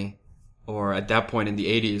Connery. Or at that point in the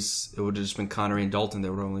 80s, it would have just been Connery and Dalton.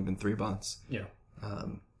 There would have only been 3 Bonds. Yeah.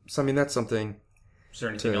 So, I mean, that's something. Is there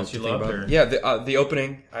anything else you loved? Or? Yeah, the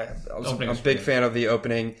opening. I'm a big fan of the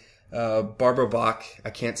opening. Barbara Bach,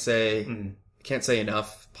 I can't say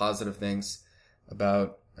enough positive things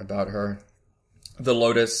about her. The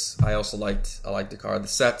Lotus, I also liked. I liked the car. The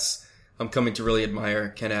sets, I'm coming to really admire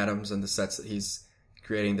Ken Adams and the sets that he's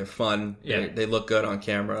creating. They're fun. Yeah. They look good on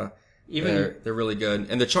camera. They're really good.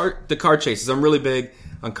 And the car chases, I'm really big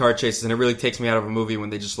on car chases, and it really takes me out of a movie when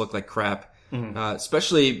they just look like crap.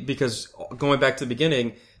 Especially because, going back to the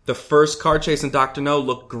beginning, the first car chase in Dr. No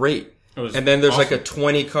looked great. And then there's like a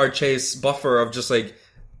 20 car chase buffer of just like,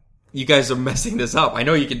 you guys are messing this up. I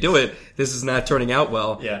know you can do it. This is not turning out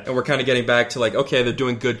well. Yeah. And we're kind of getting back to like, okay, they're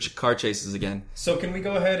doing good car chases again. So can we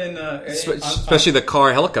go ahead and... Especially the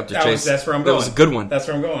car helicopter chase. That's where I'm going. That was a good one. That's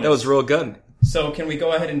where I'm going. That was real good. So can we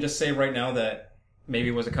go ahead and just say right now that maybe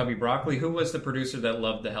it was a Cubby Broccoli? Who was the producer that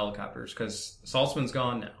loved the helicopters? Because Saltzman's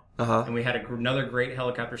gone now. And we had another great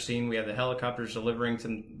helicopter scene. We had the helicopters delivering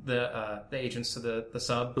to the agents to the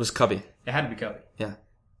sub. It was Cubby. It had to be Cubby. Yeah.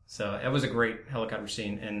 So it was a great helicopter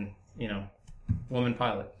scene, and, you know, woman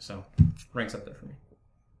pilot. So ranks up there for me.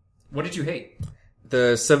 What did you hate?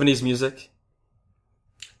 The 70s music.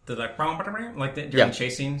 The during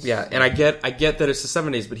chase scenes? Yeah, and I get that it's the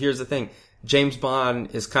 70s, but here's the thing. James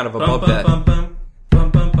Bond is kind of above that.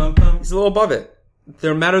 He's a little above it.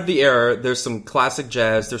 No matter the era, there's some classic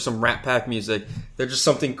jazz, there's some Rat Pack music, there's just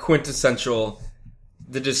something quintessential.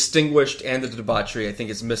 The distinguished and the debauchery, I think,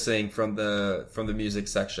 is missing from the music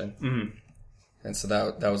section. And so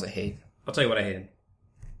that was a hate. I'll tell you what I hated.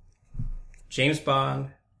 James Bond,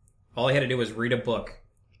 all he had to do was read a book,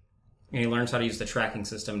 and he learns how to use the tracking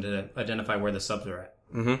system to identify where the subs are at.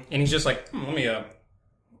 And he's just like, let me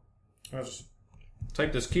I'll just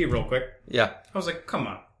type this key real quick. Yeah. I was like, come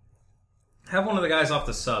on. Have one of the guys off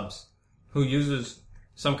the subs who uses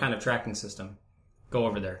some kind of tracking system go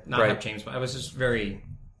over there. Not have James Bond. It was just very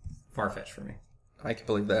far-fetched for me. I can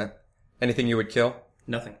believe that. Anything you would kill?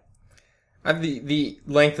 Nothing. The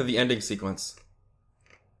length of the ending sequence,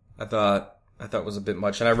 I thought was a bit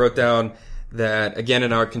much. And I wrote down that, again,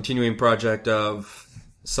 in our continuing project of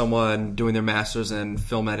someone doing their master's in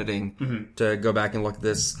film editing, to go back and look at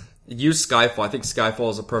this. Use Skyfall. I think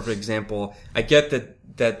Skyfall is a perfect example. I get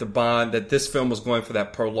that this film was going for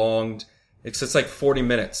that prolonged, it's like 40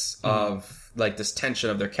 minutes of like this tension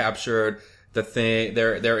of they're captured,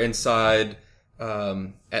 they're inside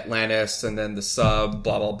Atlantis, and then the sub,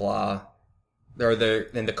 blah blah blah. They're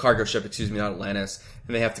in the cargo ship, not Atlantis,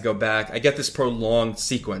 and they have to go back. I get this prolonged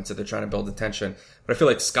sequence that they're trying to build the tension, but I feel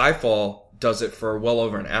like Skyfall does it for well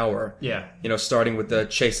over an hour. Yeah. You know, starting with the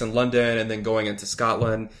chase in London and then going into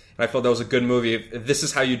Scotland. And I felt that was a good movie. If this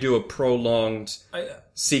is how you do a prolonged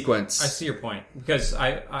sequence. I see your point. Because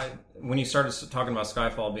I when you started talking about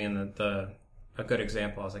Skyfall being a good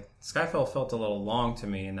example, I was like, Skyfall felt a little long to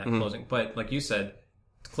me in that closing. But like you said,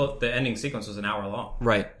 the ending sequence was an hour long.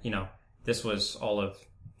 Right. You know, this was all of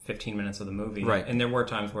 15 minutes of the movie. Right. And there were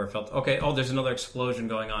times where it felt, okay, there's another explosion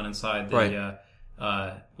going on inside the...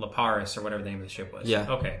 La Paris or whatever the name of the ship was. Yeah.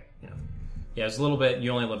 Okay. You know. Yeah, it's a little bit.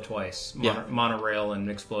 You only live twice. Monorail and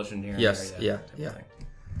explosion here. Yes. Yeah.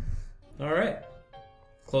 All right.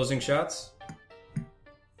 Closing shots.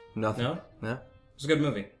 Nothing. No. No. It was a good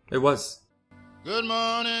movie. It was. Good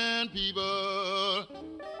morning, people.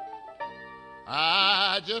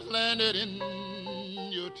 I just landed in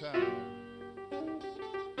your town.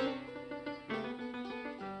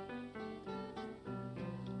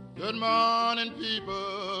 Good morning,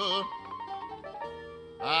 people.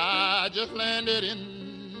 I just landed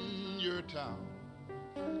in your town.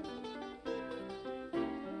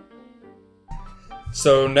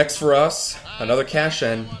 So next for us, another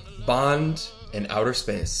cash-in, Bond in Outer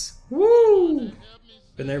Space. Woo!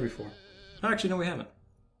 Been there before. Actually, no, we haven't.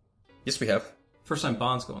 Yes, we have. First time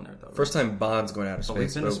Bond's going there, though. Right? First time Bond's going outer But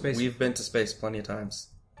space. we've been to space. We've been to space plenty of times.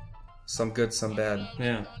 Some good, some bad.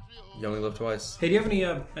 Yeah. You only live twice. Hey, do you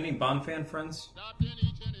have any Bond fan friends?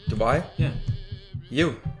 Do I? Yeah.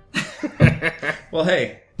 You. Well,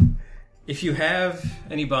 hey, if you have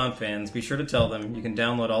any Bond fans, be sure to tell them. You can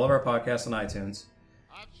download all of our podcasts on iTunes.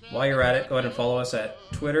 While you're at it, go ahead and follow us at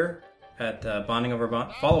Twitter at Bonding Over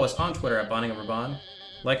Bond. Follow us on Twitter at Bonding Over Bond.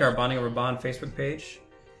 Like our Bonding Over Bond Facebook page.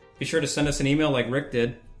 Be sure to send us an email like Rick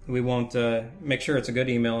did. We won't make sure it's a good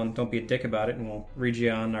email and don't be a dick about it, and we'll read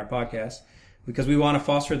you on our podcast because we want to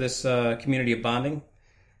foster this community of bonding.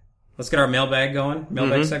 Let's get our mailbag going.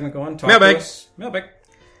 Mailbag segment going. Talk Mailbag. to us. Mailbag.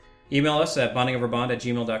 Email us at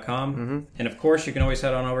bondingoverbond@gmail.com. And of course, you can always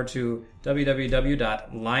head on over to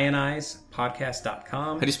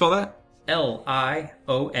www.lionizepodcast.com. How do you spell that? LIONIZE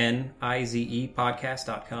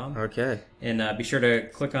podcast.com. Okay. And be sure to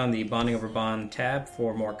click on the Bonding Over Bond tab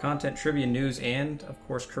for more content, trivia, news, and, of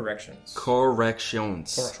course, corrections.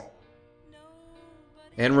 Corrections.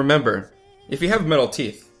 And remember, if you have metal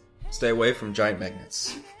teeth, stay away from giant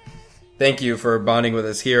magnets. Thank you for bonding with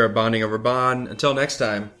us here at Bonding Over Bond. Until next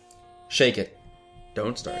time, shake it.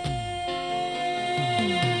 Don't start.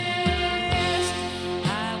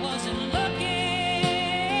 I wasn't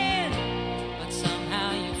looking, but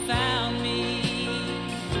somehow you found me.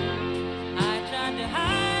 I tried to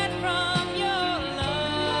hide from your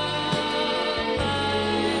love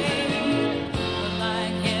light, but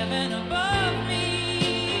like heaven above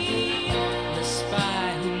me, the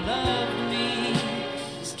spy who loved me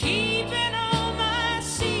is keeping all my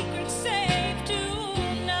secrets safe tonight.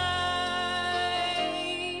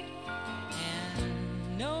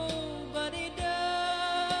 And nobody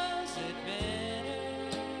does it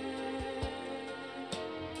better.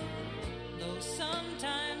 Though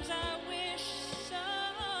sometimes I wish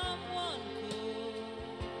someone could.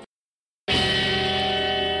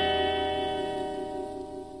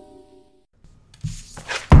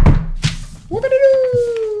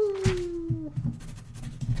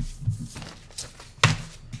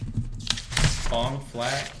 Bong,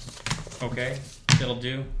 flat. Okay. It'll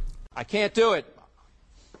do. I can't do it.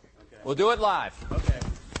 We'll do it live. Okay.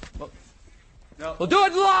 We'll do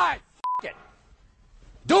it live. F- it.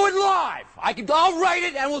 Do it live. I'll write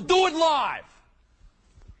it and we'll do it live.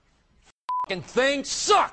 F***ing thing sucks.